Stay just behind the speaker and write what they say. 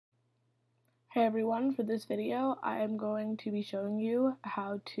Hey everyone, for this video I am going to be showing you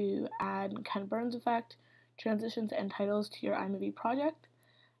how to add Ken Burns effect, transitions, and titles to your iMovie project.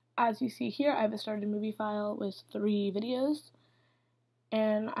 As you see here, I have a started movie file with 3 videos,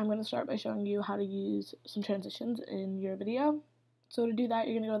 and I'm going to start by showing you how to use some transitions in your video. So to do that,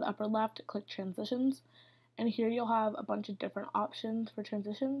 you're going to go to the upper left, click transitions, and here you'll have a bunch of different options for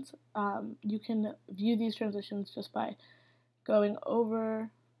transitions. You can view these transitions just by going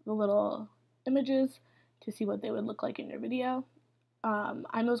over the little images to see what they would look like in your video.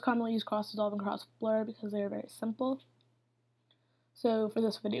 I most commonly use cross dissolve and cross blur because they are very simple. So for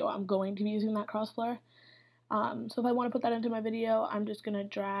this video, I'm going to be using that cross blur. So if I want to put that into my video, I'm just going to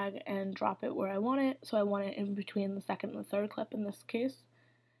drag and drop it where I want it. So I want it in between the second and the third clip in this case.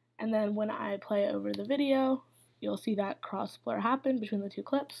 And then when I play over the video, you'll see that cross blur happen between the 2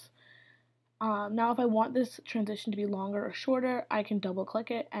 clips. Now if I want this transition to be longer or shorter, I can double click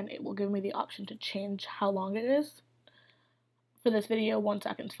it and it will give me the option to change how long it is. For this video, 1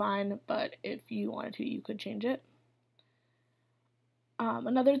 second's fine, but if you wanted to, you could change it.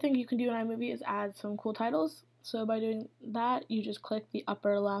 Another thing you can do in iMovie is add some cool titles. So by doing that, you just click the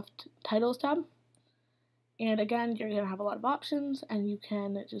upper left titles tab. And again, you're going to have a lot of options and you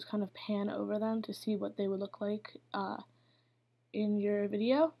can just kind of pan over them to see what they would look like in your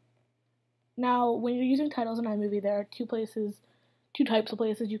video. Now, when you're using titles in iMovie, there are two types of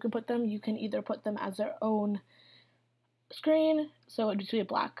places you can put them. You can either put them as their own screen, so it would just be a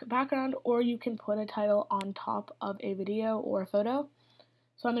black background, or you can put a title on top of a video or a photo.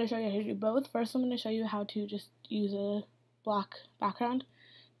 So I'm going to show you how to do both. First, I'm going to show you how to just use a black background.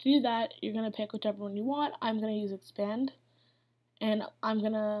 To do that, you're going to pick whichever one you want. I'm going to use expand, and I'm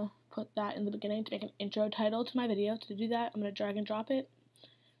going to put that in the beginning to make an intro title to my video. To do that, I'm going to drag and drop it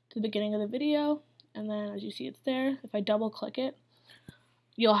to the beginning of the video, and then as you see it's there. If I double click it,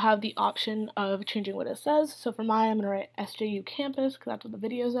 you'll have the option of changing what it says. So for mine, I'm going to write SJU Campus because that's what the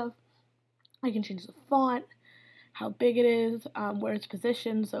video's of. I can change the font, how big it is, where it's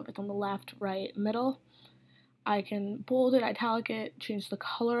positioned, so if it's on the left, right, middle. I can bold it, italic it, change the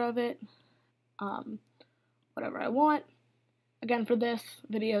color of it, whatever I want. Again, for this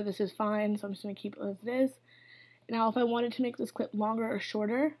video, this is fine, so I'm just going to keep it as it is. Now, if I wanted to make this clip longer or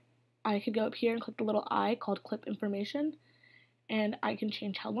shorter, I could go up here and click the little I called Clip Information, and I can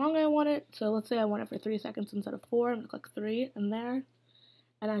change how long I want it. So let's say I want it for 3 seconds instead of 4. I'm going to click 3 and there.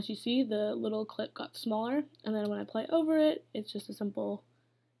 And as you see, the little clip got smaller. And then when I play over it, it's just a simple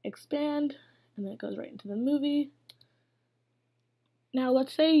expand, and then it goes right into the movie. Now,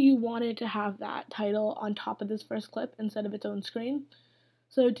 let's say you wanted to have that title on top of this first clip instead of its own screen.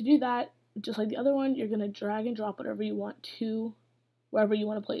 So to do that, just like the other one, you're going to drag and drop whatever you want to wherever you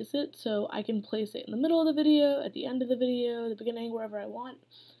want to place it. So I can place it in the middle of the video, at the end of the video, the beginning, wherever I want.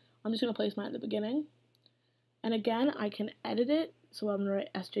 I'm just going to place mine at the beginning. And again, I can edit it. So I'm going to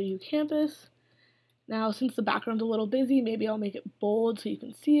write SJU Campus. Now, since the background's a little busy, maybe I'll make it bold so you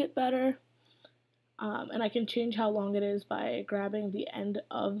can see it better. And I can change how long it is by grabbing the end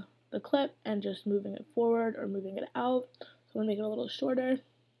of the clip and just moving it forward or moving it out. So I'm going to make it a little shorter.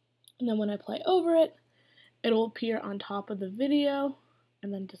 And then when I play over it, it'll appear on top of the video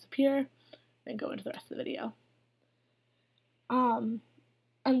and then disappear and go into the rest of the video. And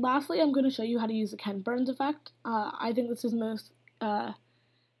lastly, I'm going to show you how to use the Ken Burns effect. I think this is most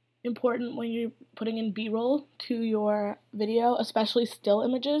important when you're putting in B-roll to your video, especially still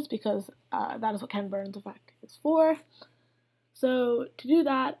images, because that is what Ken Burns effect is for. So to do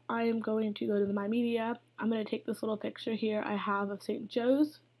that, I am going to go to the My Media. I'm going to take this little picture here I have of St.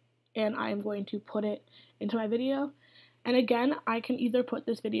 Joe's, and I am going to put it into my video. And again, I can either put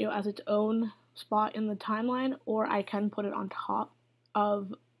this video as its own spot in the timeline, or I can put it on top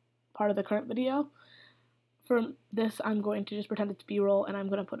of part of the current video. For this, I'm going to just pretend it's B-roll, and I'm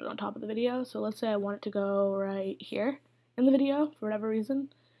going to put it on top of the video. So let's say I want it to go right here in the video for whatever reason.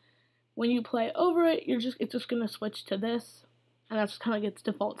 When you play over it, it's just going to switch to this, and that's kind of like its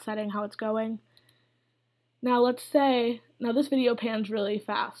default setting, how it's going. Now let's say, this video pans really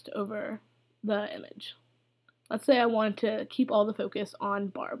fast over the image. Let's say I wanted to keep all the focus on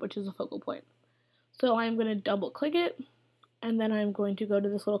Barb, which is a focal point. So I'm going to double click it, and then I'm going to go to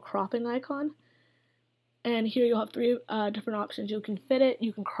this little cropping icon. And here you'll have 3 different options. You can fit it,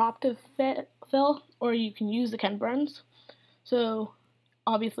 you can crop to fill, or you can use the Ken Burns. So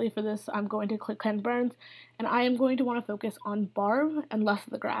obviously for this, I'm going to click Ken Burns, and I am going to want to focus on Barb and less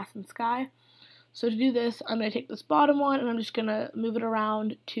of the grass and sky. So to do this, I'm going to take this bottom one, and I'm just going to move it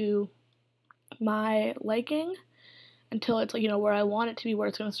around to my liking until it's like, where I want it to be, where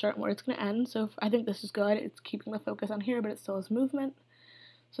it's going to start and where it's going to end. So I think this is good. It's keeping the focus on here, but it still has movement.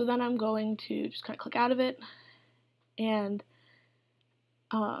 So then I'm going to just kind of click out of it, and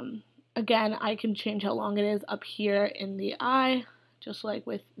again, I can change how long it is up here in the eye, just like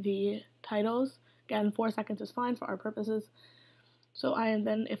with the titles. Again, 4 seconds is fine for our purposes. So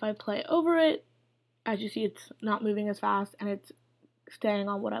then if I play over it, as you see, it's not moving as fast, and it's staying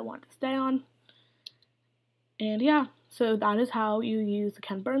on what I want to stay on. And yeah, so that is how you use the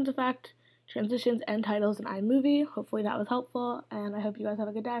Ken Burns effect, transitions, and titles in iMovie. Hopefully that was helpful, and I hope you guys have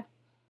a good day.